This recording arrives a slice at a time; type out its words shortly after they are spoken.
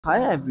Hi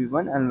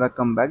everyone and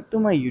welcome back to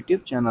my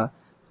YouTube channel.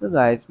 So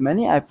guys,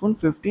 many iPhone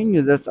 15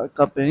 users are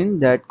complaining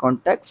that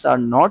contacts are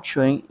not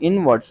showing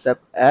in WhatsApp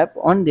app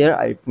on their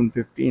iPhone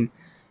 15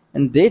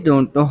 and they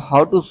don't know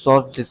how to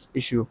solve this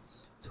issue.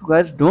 So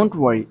guys, don't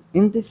worry.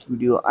 In this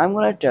video, I'm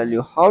gonna tell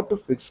you how to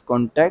fix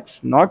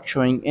contacts not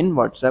showing in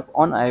WhatsApp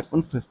on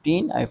iPhone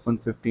 15,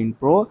 iPhone 15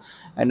 Pro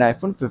and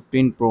iPhone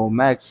 15 Pro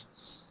Max.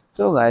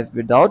 So guys,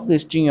 without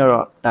wasting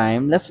your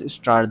time, let's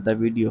start the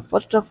video.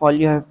 First of all,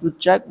 you have to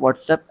check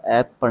WhatsApp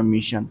app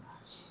permission.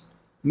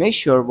 Make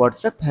sure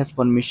WhatsApp has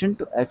permission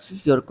to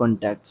access your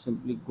contacts.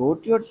 Simply go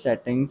to your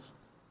settings,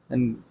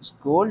 then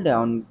scroll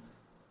down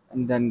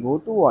and then go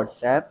to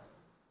WhatsApp,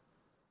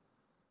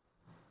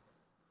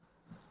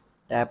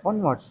 tap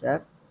on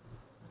WhatsApp,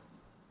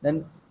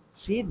 then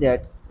see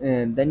that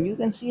then you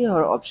can see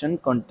your option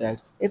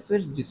contacts. If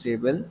it's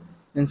disabled,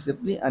 then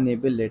simply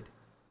enable it.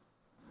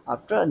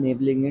 After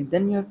enabling it,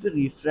 then you have to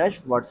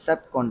refresh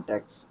WhatsApp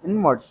contacts. In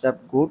WhatsApp,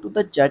 go to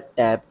the chat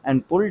tab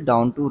and pull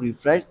down to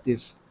refresh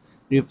this.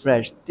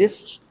 Refresh.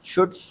 This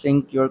should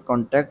sync your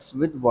contacts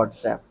with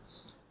WhatsApp.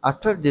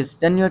 After this,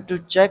 then you have to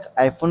check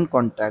iPhone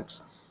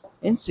contacts.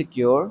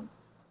 Insecure.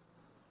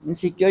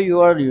 Insecure you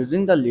are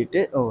using the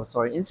latest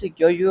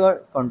insecure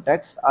your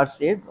contacts are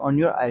saved on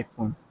your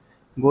iPhone.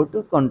 Go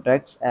to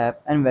contacts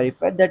app and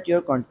verify that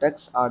your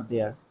contacts are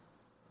there.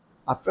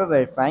 After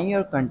verifying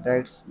your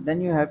contacts,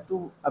 then you have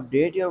to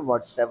update your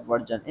WhatsApp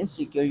version. In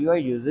secure, you are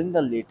using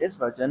the latest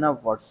version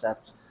of WhatsApp.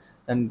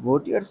 Then go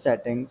to your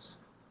settings,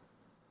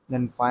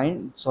 then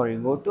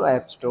go to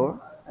App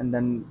Store and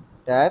then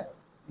tap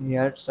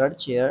here,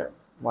 search here,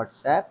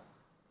 WhatsApp,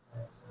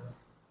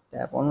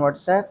 tap on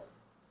WhatsApp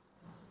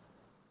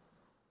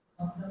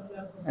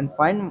and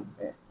find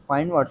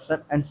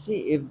WhatsApp and see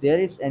if there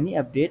is any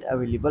update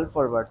available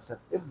for WhatsApp.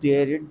 If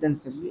there is, then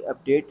simply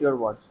update your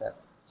WhatsApp.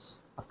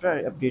 After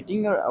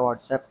updating your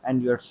WhatsApp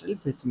and you are still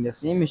facing the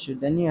same issue,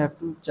 then you have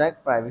to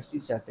check privacy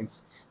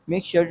settings.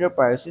 Make sure your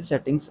privacy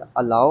settings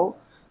allow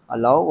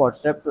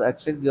WhatsApp to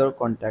access your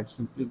contacts.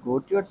 Simply go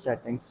to your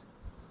settings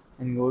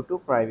and go to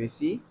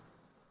privacy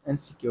and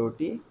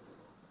security.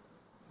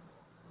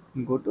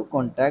 Go to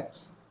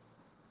contacts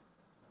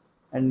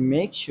and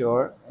make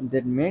sure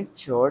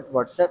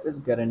WhatsApp is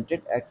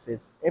guaranteed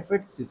access. If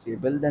it's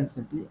disabled, then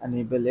simply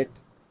enable it.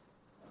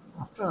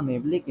 After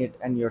enabling it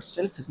and you're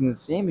still facing the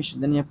same issue,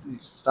 then you have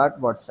to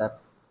start WhatsApp.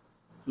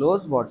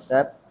 Close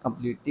WhatsApp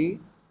completely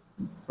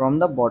from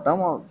the bottom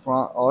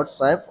or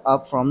swipe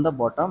up from the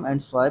bottom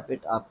and swipe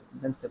it up.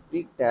 Then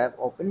simply tap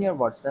open your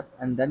WhatsApp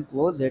and then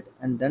close it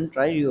and then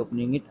try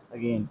reopening it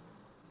again.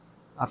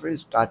 After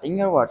starting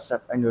your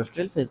WhatsApp and you're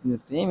still facing the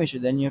same issue,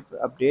 then you have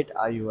to update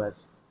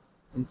iOS.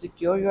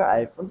 Insecure your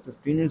iPhone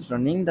 15 is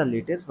running the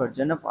latest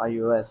version of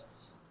iOS.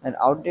 An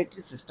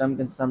outdated system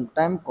can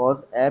sometimes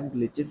cause app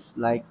glitches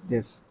like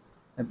this.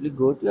 Simply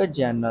go to your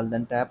general,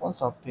 then tap on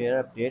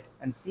software update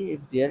and see if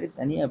there is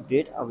any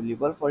update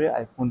available for your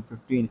iPhone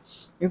 15.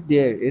 If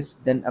there is,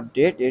 then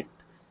update it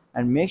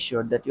and make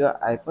sure that your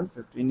iPhone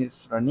 15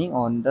 is running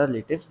on the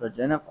latest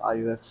version of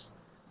iOS.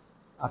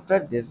 After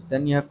this,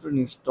 then you have to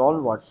install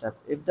WhatsApp.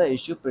 If the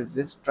issue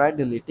persists, try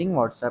deleting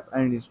WhatsApp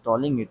and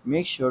installing it.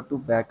 Make sure to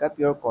back up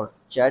your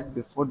chat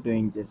before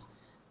doing this.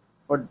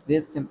 For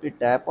this, simply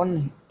tap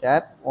on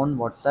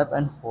WhatsApp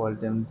and hold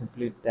them.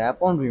 Simply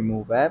tap on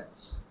remove app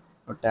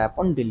or tap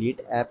on delete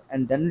app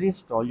and then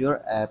reinstall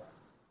your app.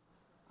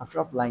 After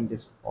applying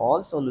this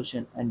all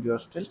solution and you are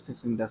still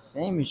facing the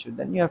same issue,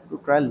 then you have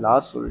to try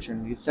last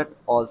solution, reset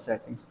all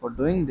settings. For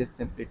doing this,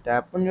 simply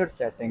tap on your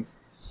settings,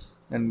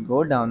 then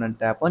go down and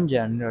tap on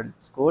general,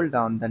 scroll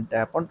down, then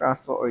tap on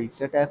transfer or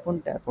reset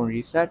iPhone, tap on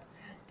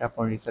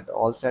reset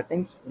all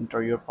settings,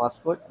 enter your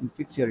password and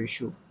fix your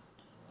issue.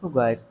 So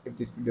guys, if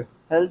this video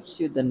helps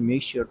you, then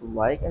make sure to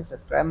like and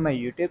subscribe my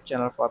YouTube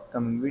channel for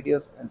upcoming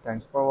videos, and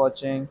thanks for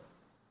watching.